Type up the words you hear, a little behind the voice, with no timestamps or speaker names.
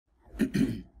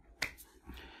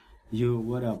Yo,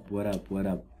 what up,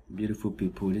 beautiful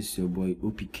people? This is your boy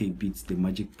OPK Beats, the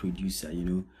magic producer, you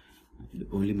know, the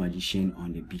only magician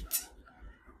on the beat.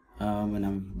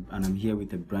 And I'm here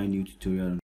with a brand new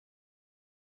tutorial on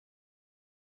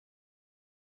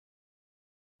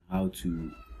how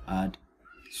to add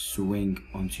swing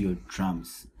onto your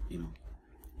drums, you know.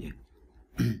 Yeah.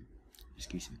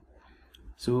 Excuse me.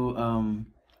 So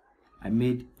I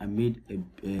made a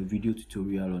video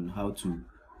tutorial on how to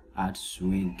add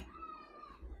swing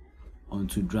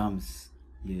onto drums.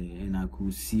 Yeah, and I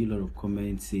could see a lot of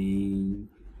comments saying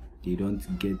they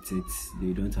don't get it,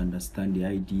 they don't understand the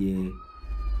idea,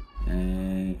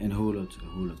 and a whole lot.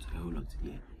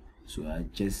 Yeah, so I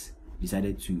just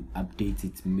decided to update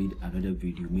it, made another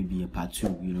video, maybe a part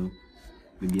 2, you know,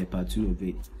 maybe a part 2 of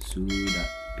it, so that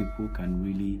people can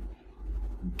really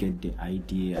get the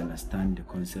idea, understand the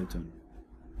concept on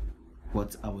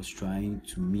what I was trying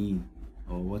to mean,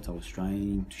 or what I was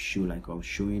trying to show, like I was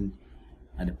showing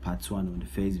at the part 1 of the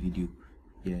first video.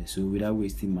 Yeah, so without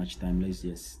wasting much time, let's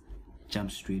just jump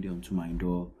straight onto my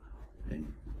door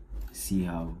and see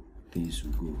how things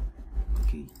will go.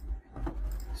 Okay,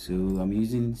 so I'm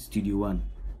using Studio One,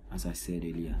 as I said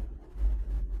earlier.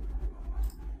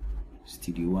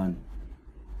 Studio One,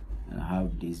 and I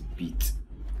have this beat.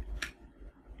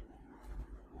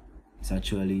 It's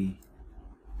actually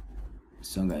a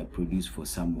song I produced for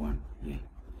someone. Yeah,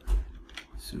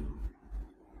 so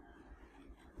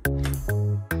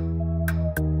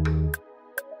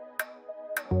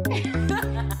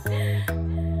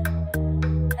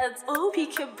it's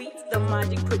OPK Beats, the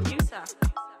magic producer.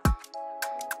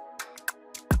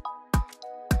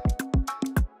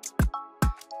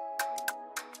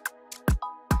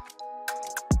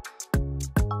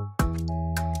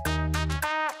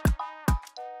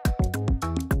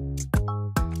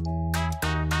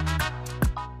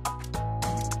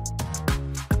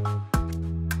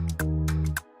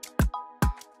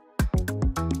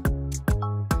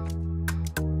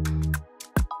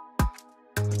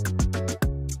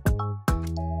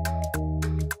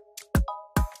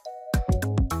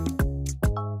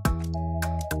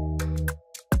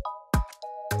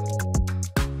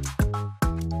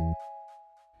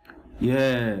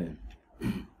 yeah,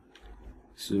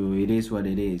 so it is what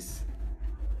it is.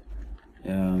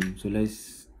 So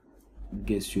let's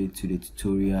get straight to the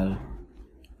tutorial.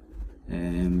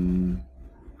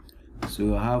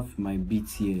 So I have my beat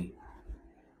here.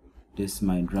 This is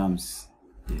my drums.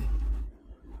 Yeah,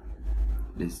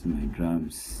 this is my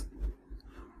drums,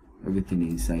 everything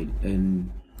inside, and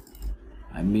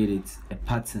I made it a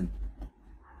pattern,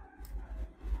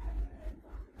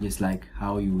 just like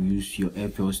how you use your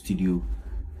FL Studio.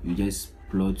 You just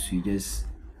plot, you just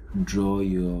draw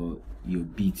your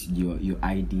beat, your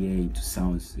idea into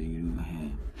sounds, you know.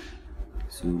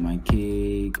 So my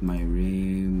kick, my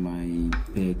rim, my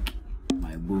peck,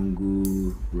 my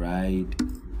bongo, ride,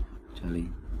 Charlie.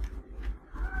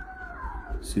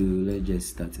 So let's just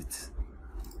start it.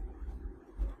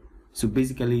 So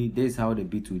basically, this is how the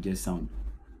beat will just sound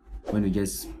when you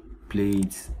just play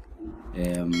it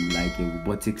like a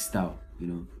robotic style, you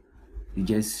know. You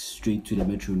just straight to the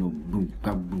metronome, boom,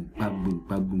 pa, boom, pa, boom,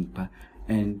 pa, boom, pa.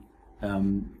 And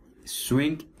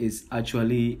swing is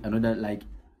actually another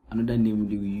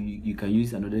name. You can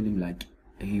use another name like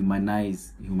a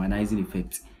humanizing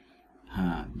effect,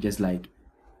 just like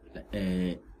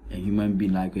a human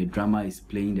being, like a drummer is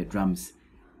playing the drums.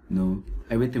 You know,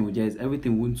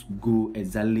 everything won't go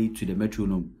exactly to the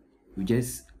metronome. You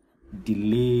just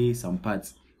delay some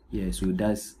parts. Yeah, so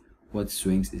that's what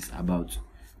swings is about.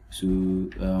 So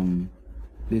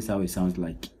this is how it sounds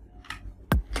like.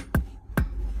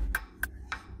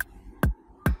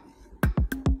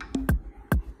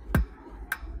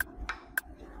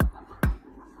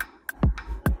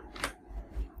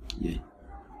 Yeah,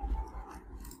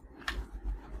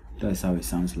 that's how it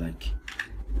sounds like.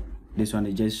 This one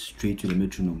is just straight to the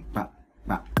metronome. Pa,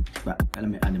 pa, pa. Let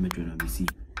me add the metronome, you see.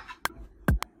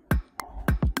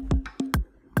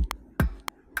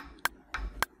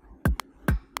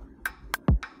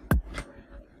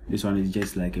 This one is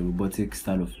just like a robotic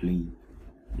style of playing.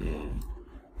 Yeah.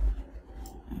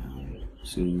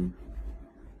 So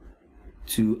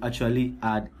to actually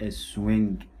add a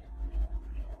swing,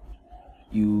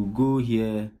 you go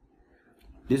here.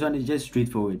 This one is just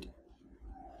straightforward.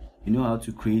 You know how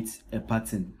to create a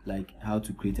pattern, like how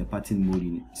to create a pattern mode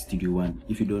in Studio One.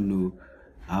 If you don't know,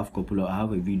 I have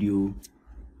a video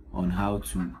on how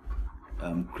to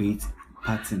create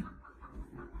pattern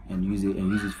and use it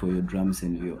for your drums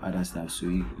and your other stuff. So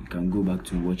you can go back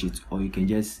to watch it, or you can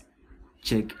just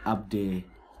check up there.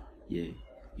 Yeah,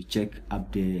 you check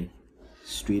up there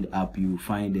straight up, you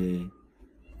find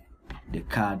the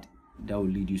card that will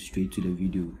lead you straight to the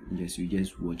video. You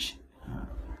just watch.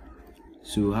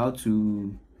 So how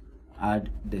to add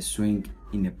the swing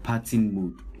in a pattern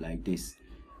mode like this.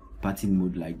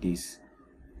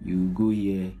 You go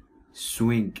here,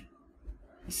 swing.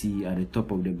 You see at the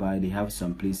top of the bar they have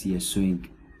some place here, swing.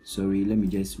 Sorry, let me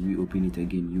just reopen it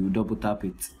again. You double tap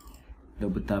it,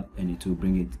 and it will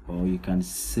bring it. Or you can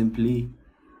simply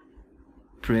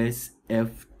press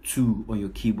F2 on your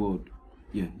keyboard.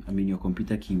 Yeah, I mean your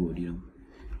computer keyboard, you know.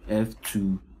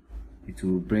 F2, it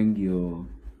will bring your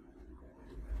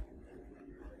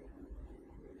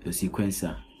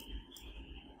sequencer.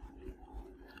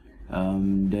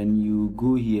 Then you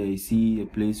go here, you see a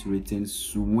place written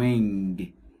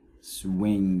swing.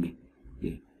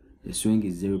 Yeah, the swing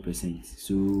is 0%.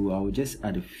 So I'll just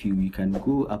add a few. You can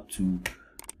go up to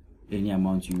any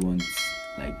amount you want.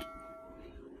 Like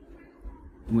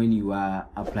when you are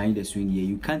applying the swing here,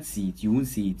 you can't see it, you won't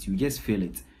see it, you just feel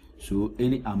it. So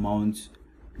any amount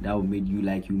that will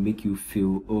make you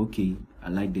feel okay, I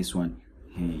like this one,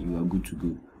 you are good to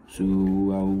go. So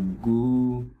I'll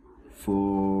go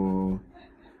for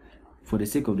the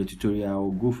sake of the tutorial,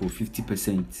 I'll go for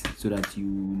 50% so that you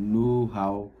know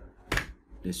how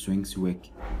the swings work.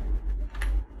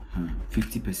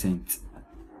 50%.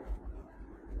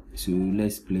 So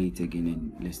let's play it again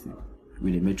and listen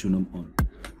with the metronome on.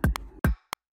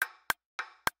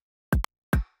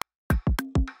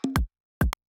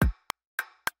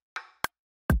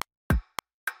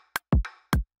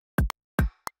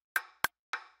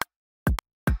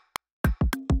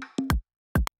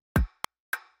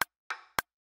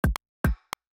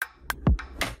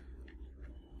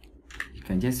 You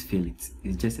can just feel it.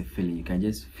 It's just a feeling. You can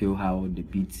just feel how the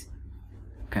beat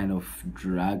kind of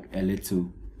drag a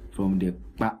little from the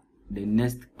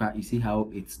next part. You see how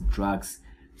it drags.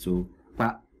 So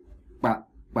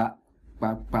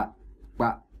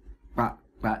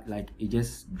like it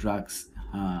just drags.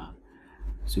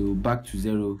 So back to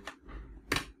 0.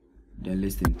 Then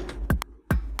listen.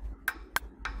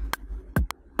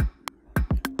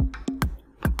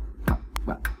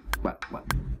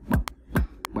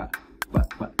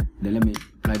 Then let me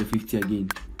apply the 50 again.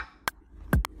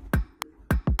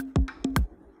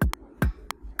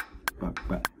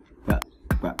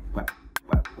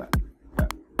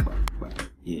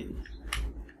 Yeah.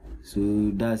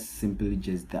 So that's simply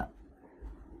just that.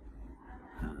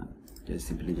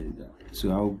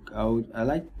 So I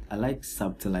like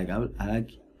subtle. Like I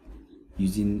like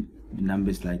using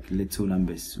numbers like little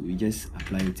numbers. So we just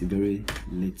apply it very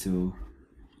little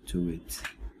to it.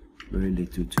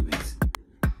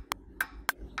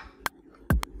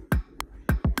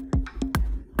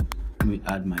 Let me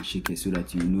add my shakers so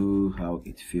that you know how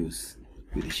it feels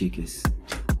with the shakers.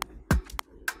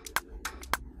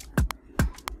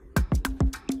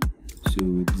 So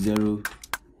with 0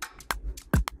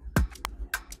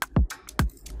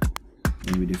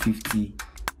 and with the 50.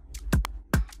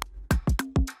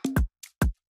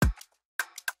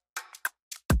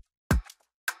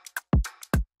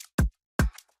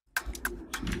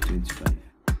 So 25.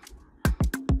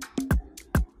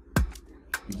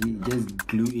 Just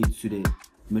glue it to the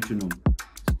metronome.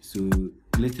 So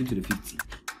listen to the 50.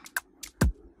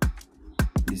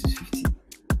 This is 50.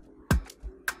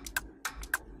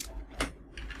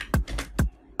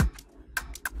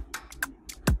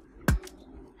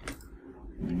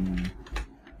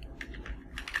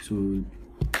 So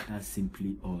that's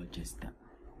simply all just that.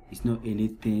 It's not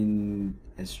anything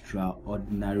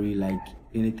extraordinary, like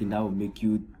anything that will make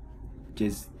you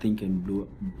just think and blow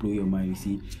your mind. You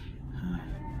see,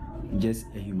 just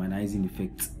a humanizing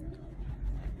effect.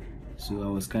 So I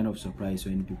was kind of surprised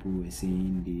when people were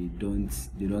saying they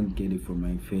don't get it from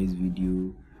my first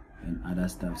video and other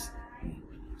stuffs. Yeah.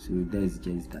 So that's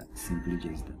just that, simply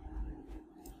just that.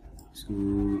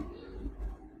 So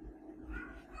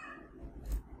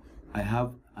I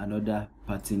have another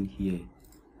pattern here,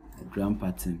 a drum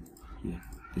pattern here.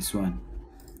 This one.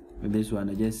 With this one,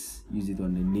 I just use it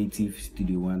on the native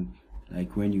studio one.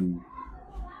 Like when you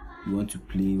want to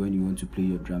play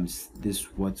your drums, this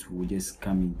what will just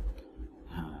come in.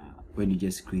 When you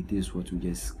just create this, what will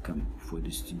just come for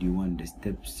the studio one, the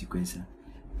step sequencer.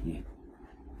 Yeah.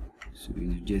 So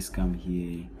you just come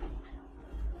here.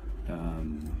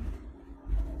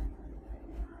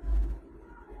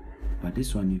 But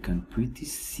this one you can pretty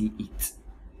see it.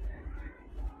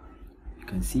 You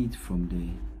can see it from the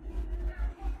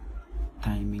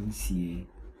timings here.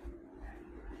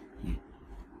 Yeah.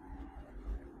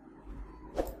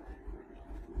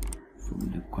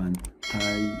 From the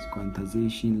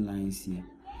quantization lines here.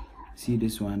 See,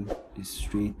 this one is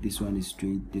straight, this one is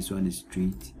straight, this one is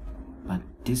straight, but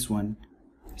this one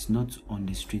is not on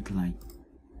the straight line.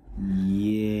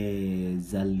 Yeah,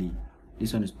 exactly.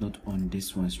 This one is not on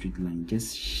this one straight line,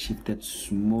 just shifted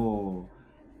small,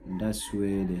 and that's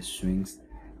where the swings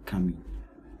come in.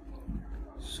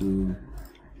 So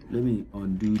let me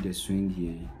undo the swing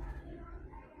here.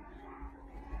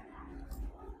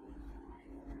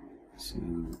 So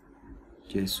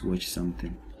just watch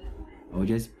something. I'll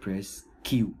just press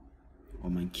Q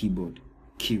on my keyboard,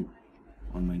 Q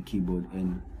on my keyboard,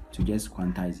 and to just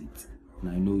quantize it. And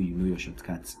I know you know your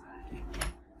shortcuts. Okay.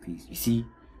 Please, you see,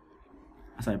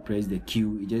 as I press the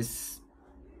Q, it just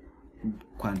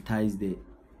quantize the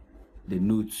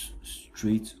notes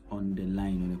straight on the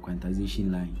line, on the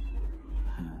quantization line.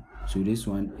 So this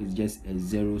one is just a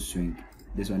zero swing.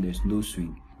 This one there's no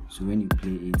swing. So when you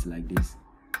play it like this,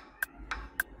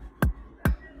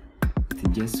 it's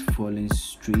just falling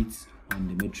straight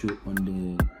on the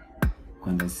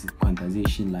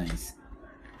quantization lines.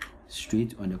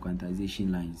 Straight on the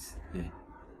quantization lines. Yeah.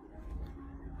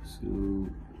 So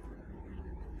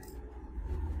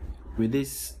with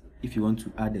this, if you want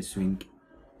to add a swing,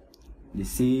 the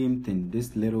same thing,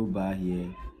 this little bar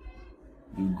here,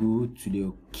 you go to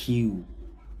the Q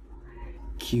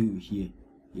here,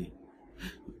 yeah,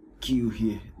 Q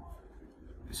here.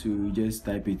 So you just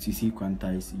type it, you see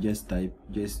quantize, you just type,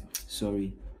 just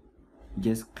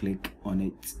click on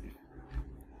it,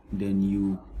 then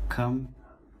you come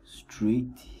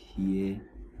straight here,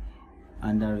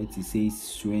 under it says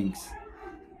swing,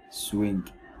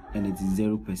 and it is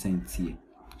 0% here,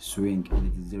 swing, and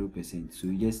it is 0%. So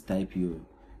you just type your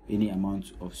any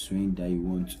amount of swing that you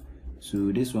want.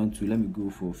 So this one too, let me go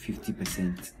for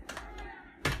 50%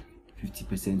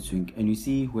 swing, and you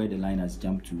see where the line has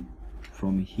jumped to,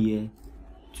 from here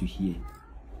to here,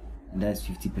 and that's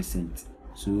 50%.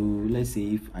 So let's say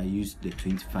if I use the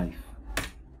 25, you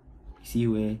see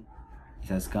where it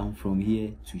has come from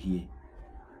here to here,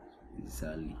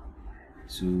 exactly.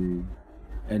 So,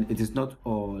 and it is not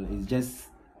all, it's just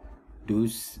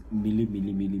those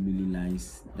milli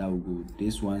lines that will go.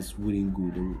 These ones wouldn't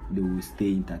go, they will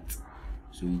stay intact.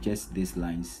 So just these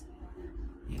lines,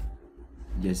 yeah,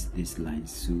 just these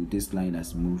lines. So this line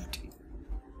has moved.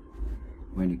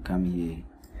 When you come here,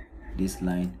 this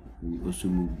line will also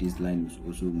move, this line will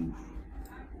also move.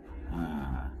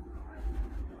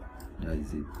 That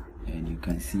is it. And you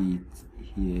can see it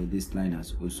here, this line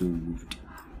has also moved.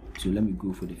 So let me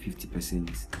go for the 50%.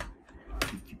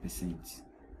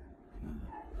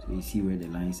 So you see where the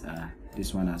lines are.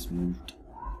 This one has moved.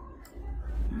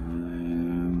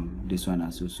 This one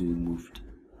has also moved.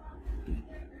 Yeah.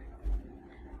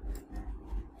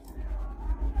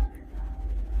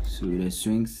 So the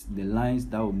swings, the lines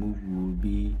that will move will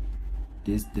be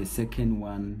this, the second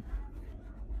one,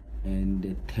 and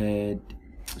the third.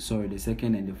 Sorry, the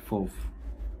second and the fourth.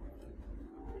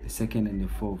 The second and the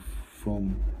fourth,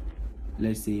 from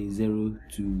let's say 0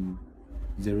 to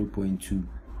 0.2.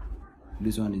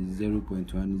 This one is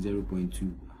 0.1,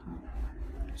 0.2.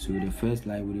 So the first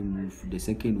line will move, the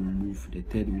second will move, the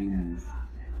third will move,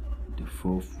 the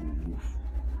fourth will move.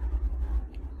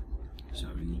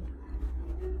 Sorry.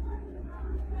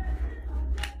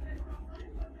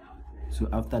 So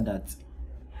after that,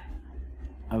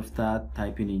 after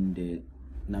typing in the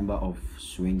number of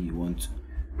swing you want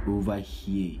over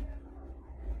here,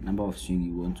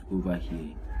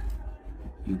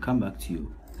 you come back to your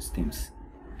stems,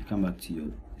 you come back to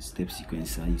your step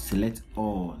sequencer, you select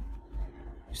all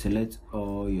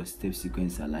your step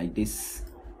sequencer like this,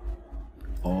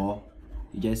 or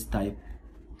you just type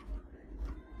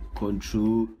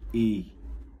Control A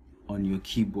on your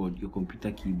keyboard, your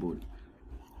computer keyboard,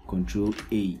 Control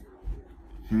A,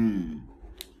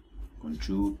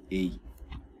 Control A,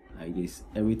 like this.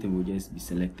 Everything will just be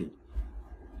selected.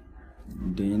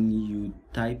 Then you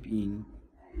type in,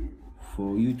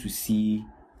 for you to see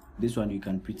this one, you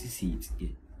can pretty see it, yeah,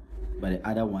 but the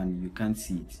other one you can't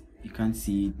see it. You can't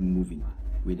see it moving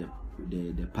with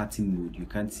the pattern mode. You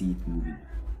can't see it moving,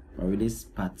 but with this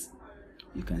part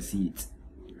you can see it.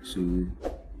 So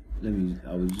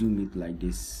I will zoom it like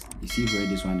this. You see where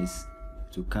this one is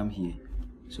to come here.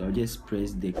 So I'll just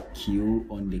press the Q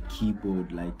on the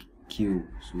keyboard, like Q.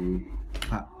 So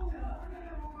pa.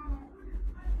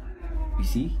 You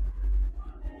see,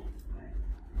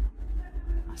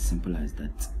 as simple as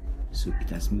that. So it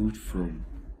has moved from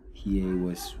here, it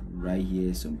was right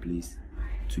here someplace,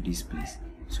 to this place.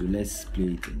 So let's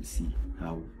play it and see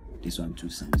how this one too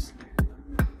sounds.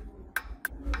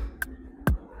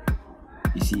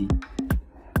 You see,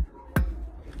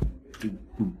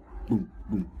 boom, boom,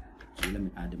 boom. So let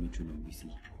me add the metronome. You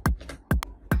see,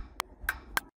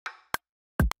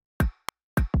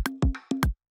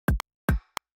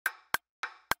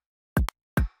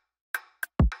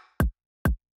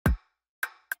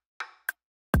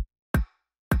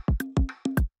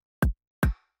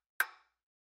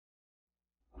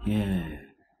 Yeah.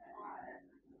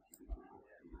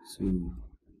 So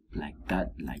like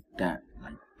that, like that,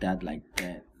 like that, like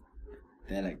that,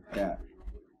 that, like that.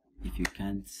 If you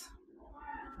can't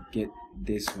get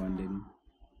this one, then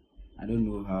I don't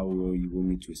know how well you want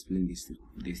me to explain this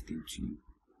thing to you.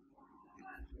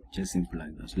 Just simple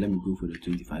like that. So let me go for the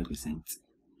 25%.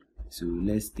 So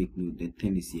let's take note. The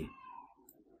 10 is here.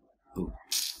 Oh,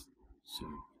 so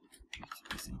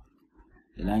 50%.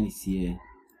 The line is here.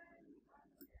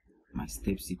 My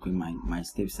step sequence, my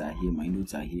steps are here. My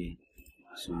notes are here.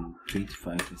 So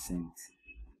 25%.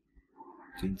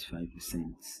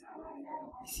 25%.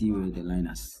 See where the line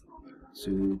is.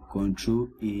 So Control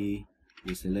A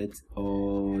will select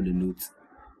all the notes.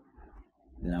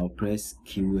 Then I'll press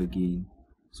Q again.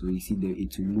 So you see that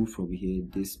it will move from here,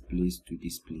 this place to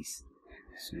this place.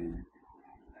 So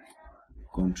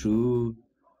Control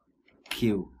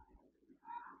Q.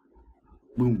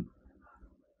 Boom.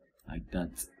 Like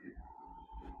that.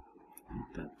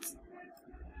 Like that.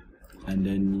 And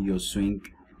then your swing.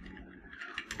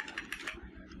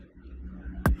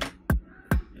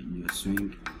 And your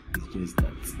swing is just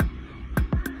that.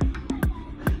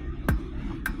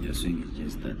 Your swing is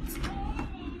just that.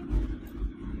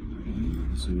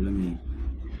 So let me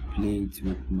play it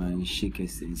with my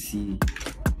shakers and see.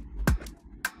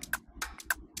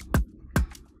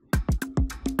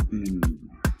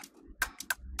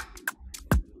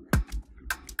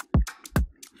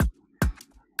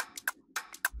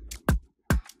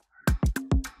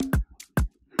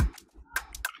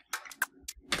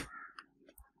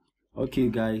 Okay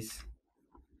guys,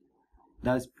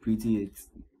 that's pretty it.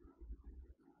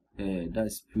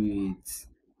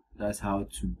 That's how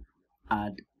to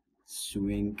add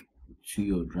swing to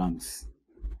your drums.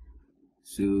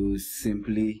 So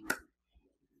simply,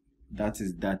 that's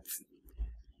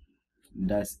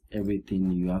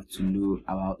everything you have to know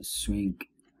about swing,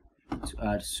 to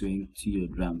add swing to your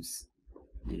drums.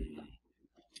 Yeah,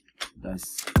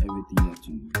 that's everything you have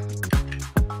to know.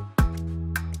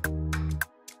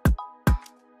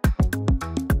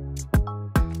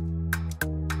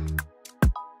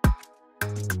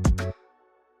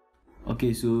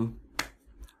 Okay, so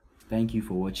thank you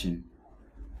for watching.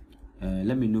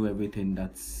 Let me know everything.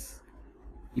 That's,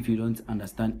 if you don't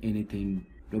understand anything,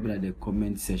 drop it at the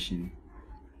comment section.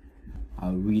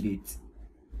 I'll read it,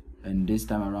 and this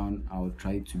time around I'll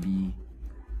try to be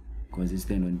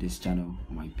consistent on this channel,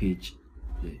 on my page.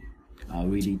 Yeah, I'll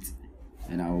read it,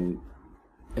 and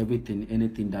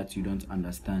anything that you don't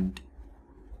understand,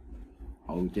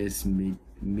 I'll just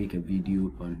make a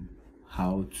video on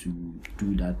how to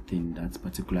do that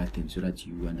particular thing, so that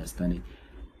you understand it.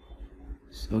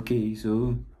 Okay,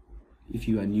 so if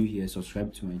you are new here,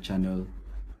 subscribe to my channel.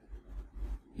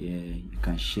 Yeah, you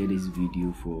can share this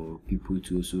video for people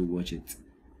to also watch it.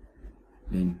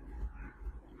 Then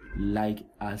like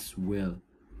as well.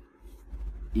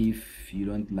 If you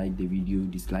don't like the video,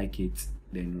 dislike it,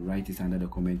 then write it under the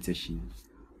comment section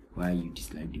why you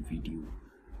dislike the video.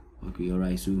 Okay,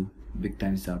 alright, so big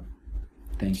thumbs up.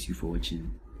 Thanks you for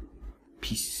watching.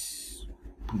 Peace.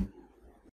 Boom.